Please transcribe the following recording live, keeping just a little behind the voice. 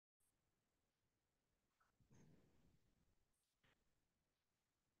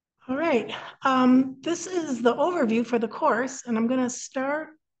All right, this is the overview for the course, and I'm going to start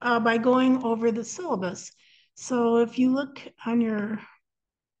by going over the syllabus. So if you look on your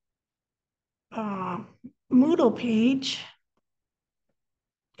uh, Moodle page,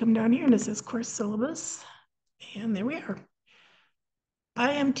 come down here and it says course syllabus, and there we are.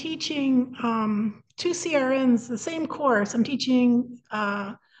 I am teaching two CRNs, the same course. I'm teaching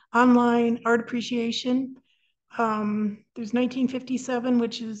online art appreciation. There's 1957,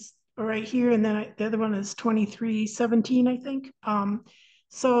 which is right here, and then the other one is 2317, I think.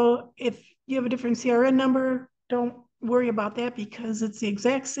 So if you have a different CRN number, don't worry about that because it's the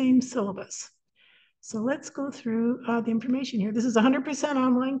exact same syllabus. So let's go through the information here. This is a 100%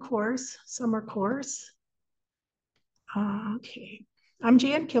 online course, summer course. Okay, I'm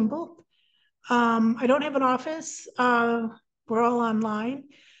Jan Kimball. I don't have an office. We're all online.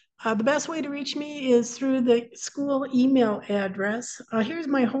 The best way to reach me is through the school email address. Here's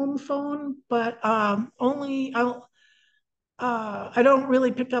my home phone, but I don't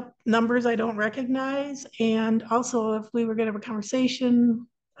really pick up numbers I don't recognize. And also, if we were going to have a conversation,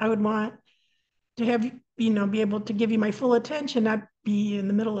 I would want to have be able to give you my full attention, not be in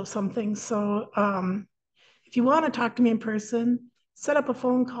the middle of something. So if you want to talk to me in person, set up a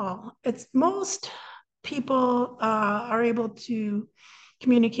phone call. It's most people are able to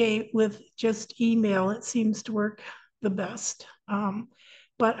communicate with just email. It seems to work the best.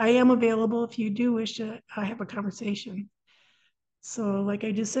 But I am available if you do wish to have a conversation. So like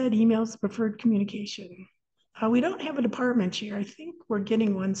I just said, email is the preferred communication. We don't have a department chair. I think we're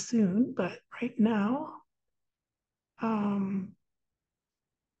getting one soon, but right now,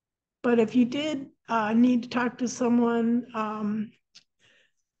 but if you did need to talk to someone,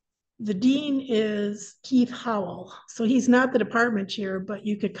 the dean is Keith Howell. So he's not the department chair, but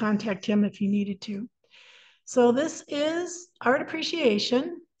you could contact him if you needed to. So this is art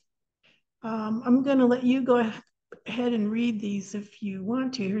appreciation. I'm going to let you go ahead and read these if you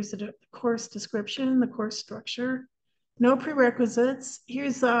want to. Here's the course description, the course structure, no prerequisites.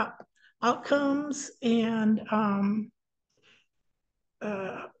 Here's outcomes and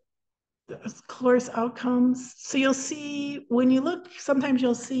course outcomes. So you'll see when you look, sometimes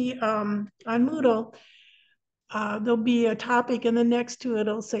you'll see on Moodle, there'll be a topic and then next to it,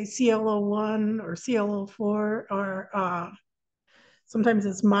 it'll say CL01 or CL04 or sometimes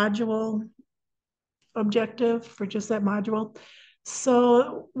it's module objective for just that module.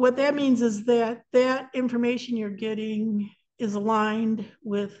 So what that means is that that information you're getting is aligned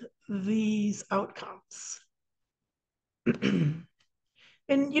with these outcomes.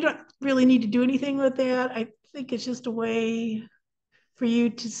 And you don't really need to do anything with that. I think it's just a way for you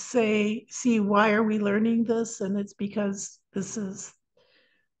to see why are we learning this? And it's because this is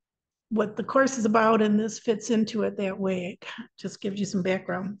what the course is about and this fits into it that way. It just gives you some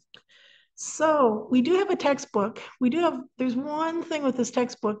background. So we do have a textbook. There's one thing with this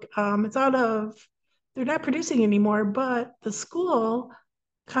textbook. They're not producing anymore, but the school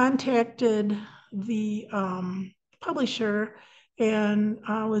contacted the publisher and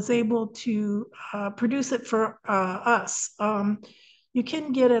was able to produce it for us. You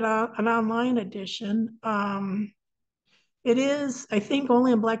can get it an online edition. It is, I think,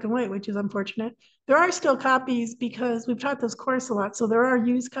 only in black and white, which is unfortunate. There are still copies because we've taught this course a lot. So there are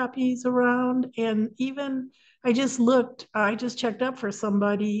used copies around. And even I just checked up for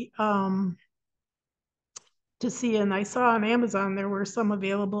somebody to see, and I saw on Amazon there were some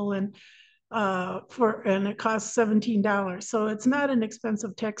available and it costs $17. So it's not an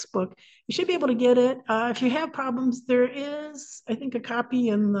expensive textbook. You should be able to get it. If you have problems, there is, I think, a copy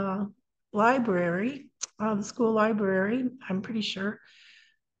in the library, the school library, I'm pretty sure.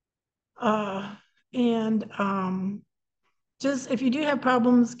 And just if you do have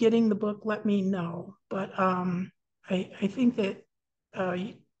problems getting the book, let me know. But I think that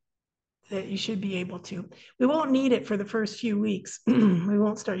that you should be able to. We won't need it for the first few weeks. We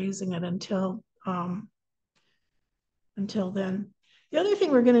won't start using it until then. The other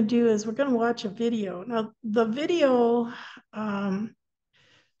thing we're going to do is we're going to watch a video. Now, the video,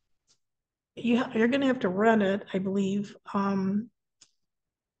 you're going to have to run it, I believe.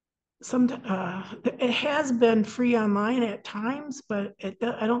 It has been free online at times, but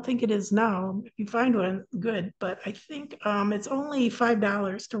I don't think it is now. If you find one, good. But I think it's only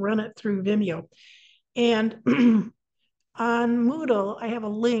 $5 to run it through Vimeo. And on Moodle, I have a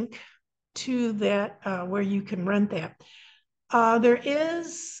link to that where you can rent that.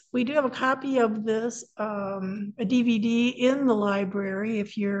 We do have a copy of this, a DVD in the library.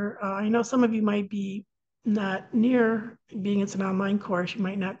 If I know some of you might be not near, being it's an online course, you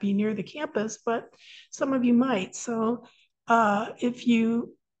might not be near the campus, but some of you might. So if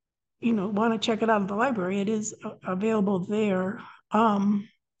you want to check it out at the library, it is available there.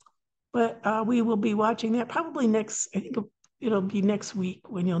 But we will be watching that probably I think it'll be next week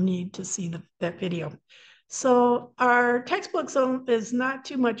when you'll need to see that video. So our textbook is not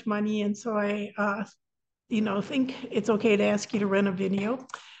too much money, and so I think it's okay to ask you to rent a video,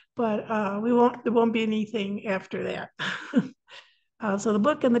 but there won't be anything after that. So the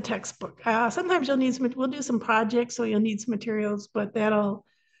book and the textbook. Sometimes we'll do some projects, so you'll need some materials, but that'll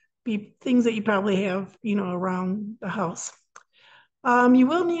be things that you probably have, around the house. You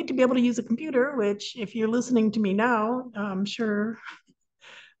will need to be able to use a computer, which if you're listening to me now, I'm sure,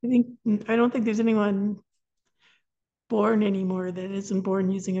 I don't think there's anyone born anymore that isn't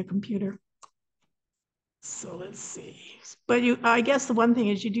born using a computer. So let's see. But I guess the one thing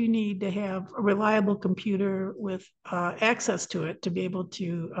is you do need to have a reliable computer with access to it to be able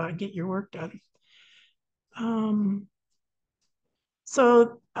to get your work done.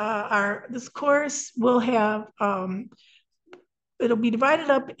 So this course will have it'll be divided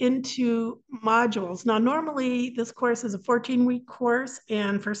up into modules. Now, normally this course is a 14-week course,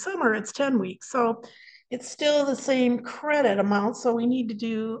 and for summer it's 10 weeks. So it's still the same credit amount. So we need to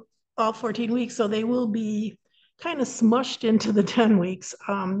do all 14 weeks. So they will be kind of smushed into the 10 weeks.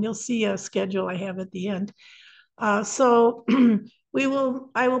 You'll see a schedule I have at the end. So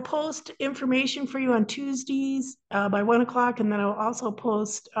I will post information for you on Tuesdays by 1 o'clock, and then I'll also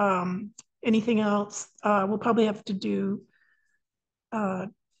post anything else. We'll probably have to do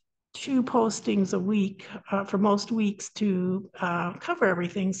 2 postings a week for most weeks to cover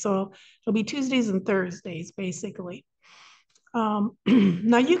everything. So it'll be Tuesdays and Thursdays, basically. Now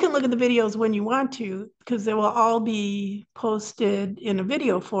you can look at the videos when you want to, because they will all be posted in a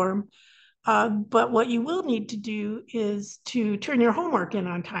video form. But what you will need to do is to turn your homework in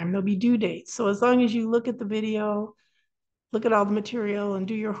on time. There'll be due dates. So as long as you look at the video, look at all the material, and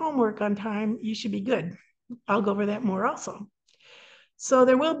do your homework on time, you should be good. I'll go over that more also. So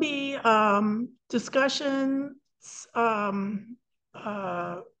there will be discussions.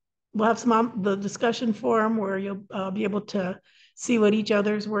 We'll have the discussion forum where you'll be able to see what each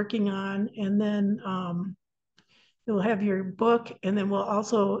other's working on, and then you'll have your book, and then we'll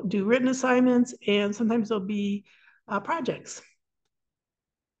also do written assignments, and sometimes there'll be projects.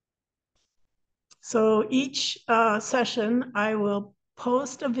 So each session I will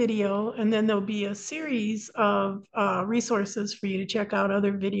post a video, and then there'll be a series of resources for you to check out,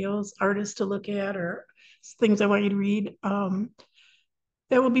 other videos, artists to look at, or things I want you to read.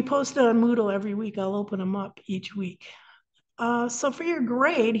 That will be posted on Moodle every week. I'll open them up each week. So for your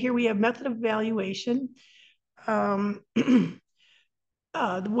grade, here we have method of evaluation. The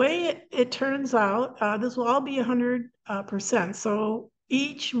way it turns out, this will all be 100%. So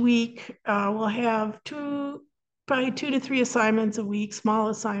each week we'll have probably 2 to 3 assignments a week, small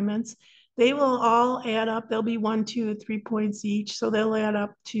assignments. They will all add up. They'll be 1, 2, 3 points each. So they'll add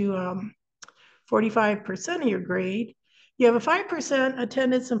up to 45% of your grade. You have a 5%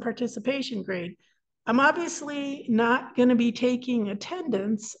 attendance and participation grade. I'm obviously not going to be taking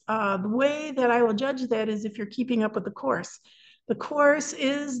attendance. The way that I will judge that is if you're keeping up with the course. The course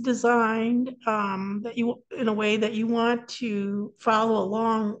is designed in a way that you want to follow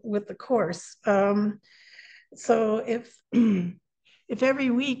along with the course. So if every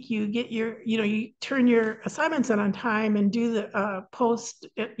week you get you turn your assignments in on time and do the post,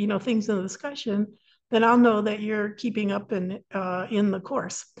 things in the discussion, then I'll know that you're keeping up in the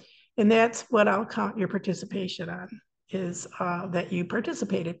course. And that's what I'll count your participation on, is that you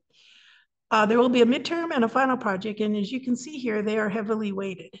participated. There will be a midterm and a final project, and as you can see here, they are heavily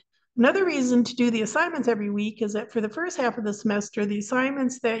weighted. Another reason to do the assignments every week is that for the first half of the semester, the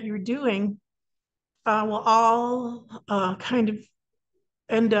assignments that you're doing will all kind of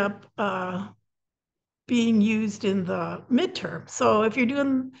end up being used in the midterm. So if you're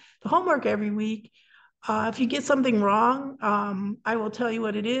doing the homework every week, if you get something wrong, I will tell you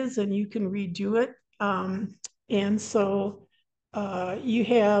what it is and you can redo it. And so you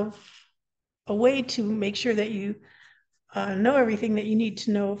have a way to make sure that you know everything that you need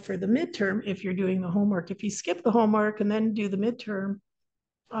to know for the midterm if you're doing the homework. If you skip the homework and then do the midterm,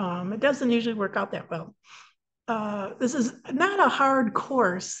 it doesn't usually work out that well. This is not a hard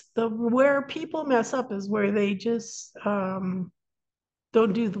course. Where people mess up is where they just don't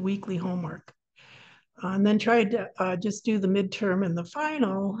do the weekly homework. And then try to just do the midterm and the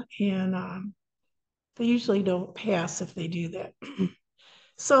final, and they usually don't pass if they do that.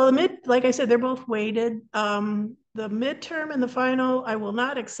 So like I said, they're both weighted. The midterm and the final, I will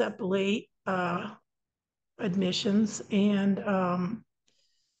not accept late admissions, and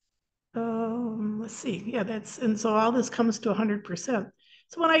let's see, yeah, and so all this comes to 100%.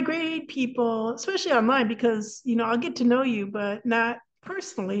 So when I grade people, especially online, because I'll get to know you, but not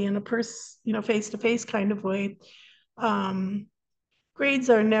personally in a face-to-face kind of way. Um, Grades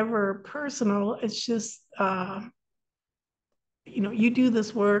are never personal. It's just you do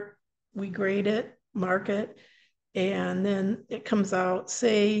this work, we grade it, mark it, and then it comes out.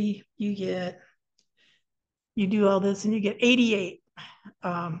 Say you do all this and you get 88.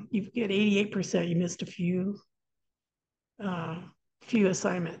 You get 88%. You missed uh, few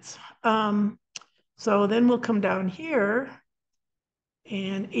assignments. So then we'll come down here,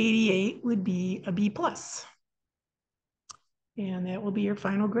 and 88 would be a B plus, and that will be your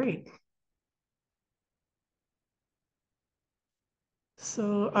final grade.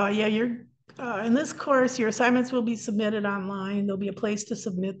 So yeah, you're in this course, your assignments will be submitted online. There'll be a place to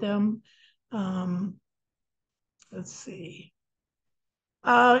submit them. Um, let's see.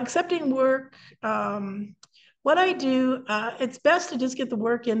 Accepting work. What I do, it's best to just get the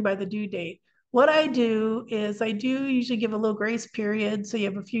work in by the due date. What I do is I do usually give a little grace period. So you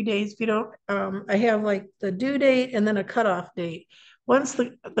have a few days. If you don't, I have like the due date and then a cutoff date. Once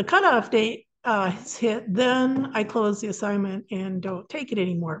the cutoff date is hit, then I close the assignment and don't take it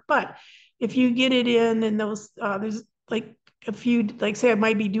anymore. But if you get it in and there's like a few, like say I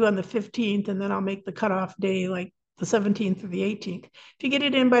might be due on the 15th and then I'll make the cutoff day like the 17th or the 18th. If you get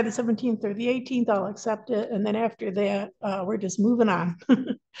it in by the 17th or the 18th, I'll accept it. And then after that, we're just moving on.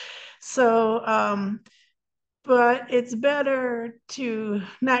 So, but it's better to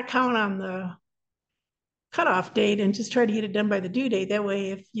not count on the cutoff date and just try to get it done by the due date. That way,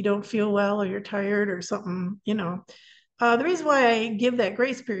 if you don't feel well or you're tired or something, the reason why I give that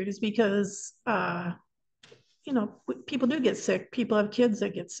grace period is because, people do get sick. People have kids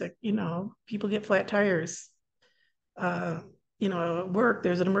that get sick. People get flat tires. uh, at work,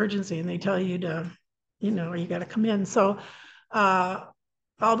 there's an emergency and they tell you to, you got to come in. So uh,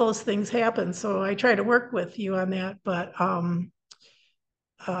 all those things happen. So I try to work with you on that, but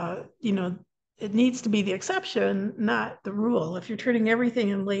uh, you know, it needs to be the exception, not the rule. If you're turning everything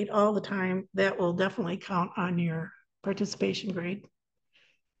in late all the time, that will definitely count on your participation grade.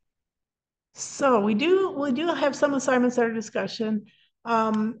 So we do have some assignments that are discussion.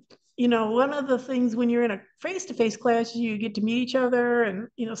 Um, one of the things when you're in a face-to-face class, you get to meet each other, and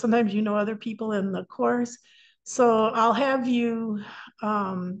sometimes other people in the course. So I'll have you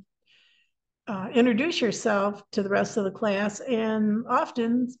introduce yourself to the rest of the class, and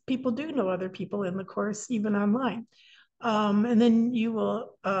often people do know other people in the course, even online. And then you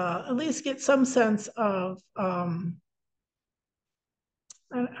will at least get some sense of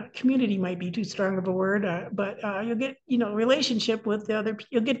community might be too strong of a word, but you'll get, relationship with the other,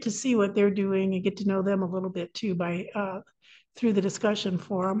 you'll get to see what they're doing and get to know them a little bit too by through the discussion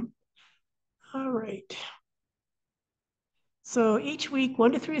forum. All right. So each week,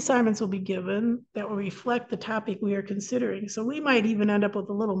 1 to 3 assignments will be given that will reflect the topic we are considering. So we might even end up with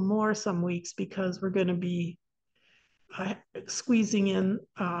a little more some weeks because we're going to be squeezing in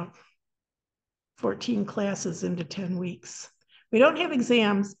 14 classes into 10 weeks. We don't have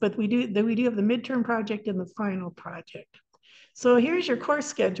exams, but we do have the midterm project and the final project. So here's your course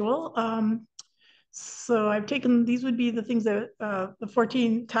schedule. So I've taken, these would be the things that, the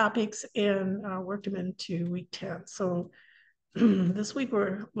 14 topics, and worked them into week 10. So this week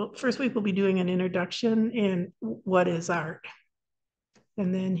first week we'll be doing an introduction in what is art.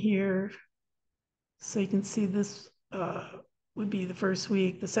 And then here, so you can see this would be the first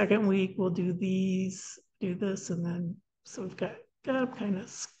week. The second week we'll do this, and then, so we've got them kind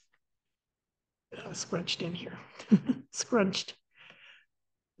of scrunched in here. Scrunched.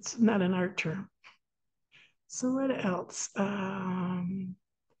 It's not an art term. So what else? So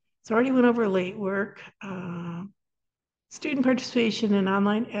already went over late work. Student participation and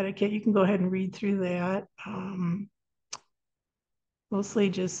online etiquette. You can go ahead and read through that. Mostly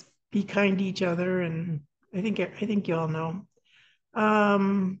just be kind to each other, and I think you all know.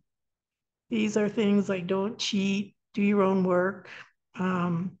 These are things like don't cheat, do your own work.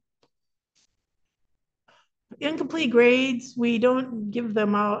 Incomplete grades, we don't give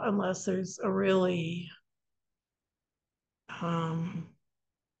them out unless there's a really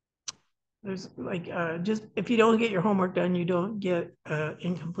there's like just if you don't get your homework done, you don't get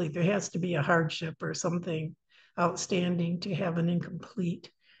incomplete. There has to be a hardship or something outstanding to have an incomplete.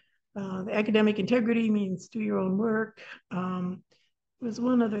 The academic integrity means do your own work. There's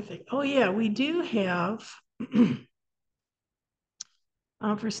one other thing. Oh yeah, we do have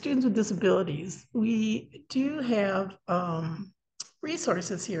for students with disabilities, we do have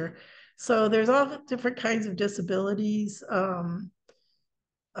resources here. So there's all different kinds of disabilities, and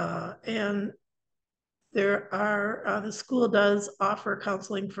There are, the school does offer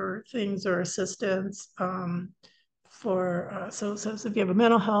counseling for things or assistance so if you have a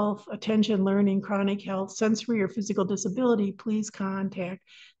mental health, attention, learning, chronic health, sensory or physical disability, please contact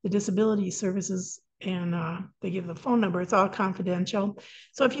the disability services and they give the phone number. It's all confidential.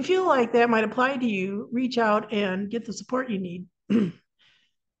 So if you feel like that might apply to you, reach out and get the support you need.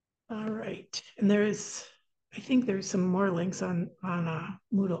 All right. And I think there's some more links on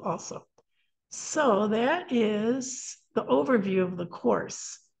Moodle also. So that is the overview of the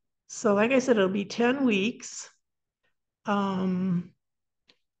course. So like I said, it'll be 10 weeks.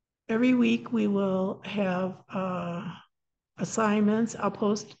 Every week we will have assignments. I'll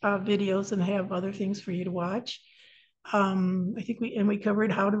post videos and have other things for you to watch. I think we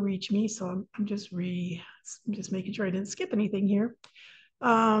covered how to reach me. So I'm just making sure I didn't skip anything here.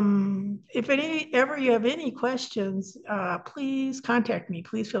 If ever you have any questions, please contact me.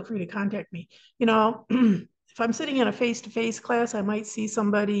 Please feel free to contact me. You know, if I'm sitting in a face-to-face class, I might see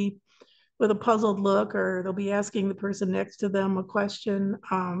somebody with a puzzled look, or they'll be asking the person next to them a question,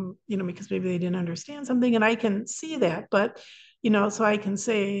 you know, because maybe they didn't understand something, and I can see that. But, you know, so I can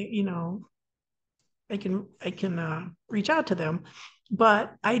say, you know, I can reach out to them,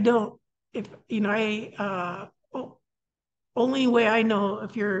 but I don't. If you know, only way I know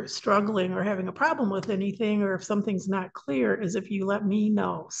if you're struggling or having a problem with anything, or if something's not clear, is if you let me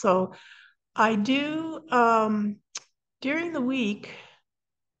know. So I do during the week.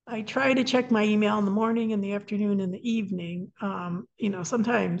 I try to check my email in the morning, in the afternoon, in the evening. You know,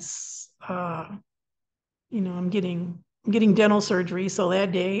 sometimes you know, I'm getting dental surgery, so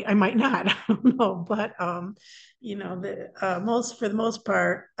that day I might not. I don't know, but you know, for the most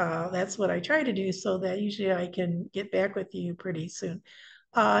part, that's what I try to do, so that usually I can get back with you pretty soon.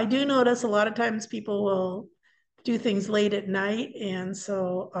 I do notice a lot of times people will do things late at night, and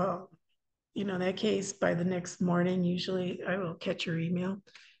so you know, in that case, by the next morning, usually I will catch your email.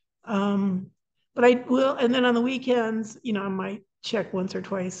 But I will, and then on the weekends, you know, I might check once or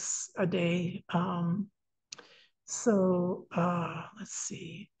twice a day. Let's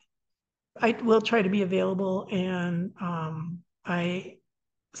see. I will try to be available, and I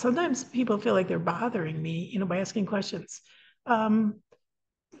sometimes people feel like they're bothering me, you know, by asking questions. No,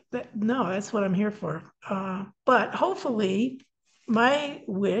 that's what I'm here for. But hopefully, my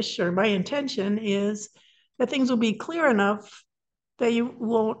wish or my intention is that things will be clear enough that you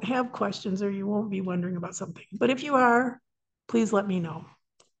won't have questions or you won't be wondering about something. But if you are, please let me know.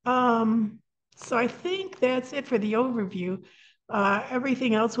 So I think that's it for the overview.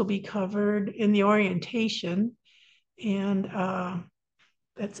 Everything else will be covered in the orientation, and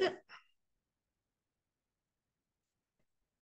that's it.